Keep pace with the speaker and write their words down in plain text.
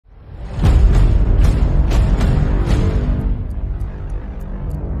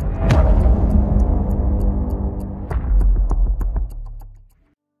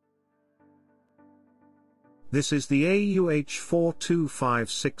This is the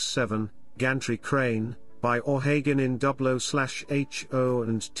AUH42567 Gantry Crane by Auhagen in 00/HO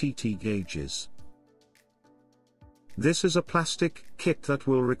and TT gauges. This is a plastic kit that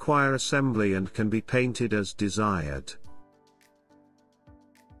will require assembly and can be painted as desired.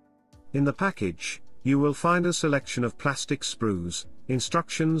 In the package, you will find a selection of plastic sprues,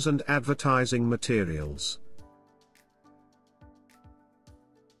 instructions and advertising materials.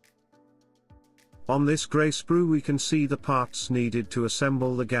 On this grey sprue we can see the parts needed to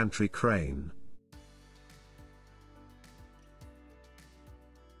assemble the gantry crane.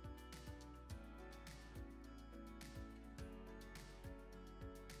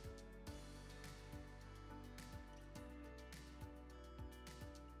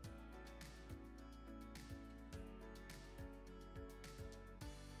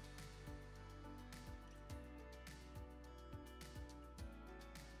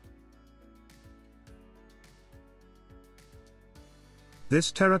 This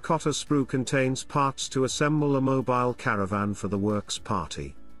terracotta sprue contains parts to assemble a mobile caravan for the works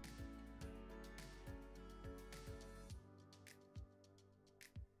party.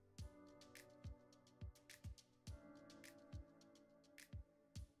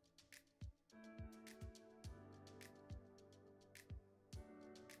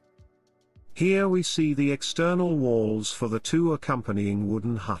 Here we see the external walls for the two accompanying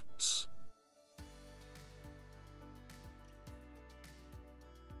wooden huts.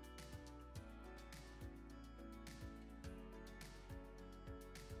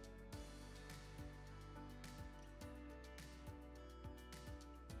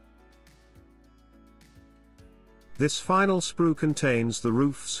 This final sprue contains the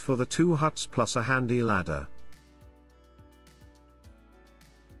roofs for the two huts plus a handy ladder.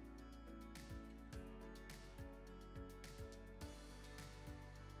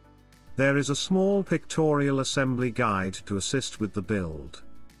 There is a small pictorial assembly guide to assist with the build.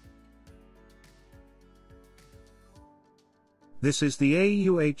 This is the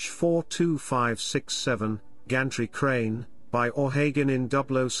AUH42567 Gantry Crane by Auhagen in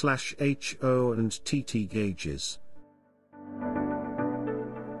 00/HO and TT gauges.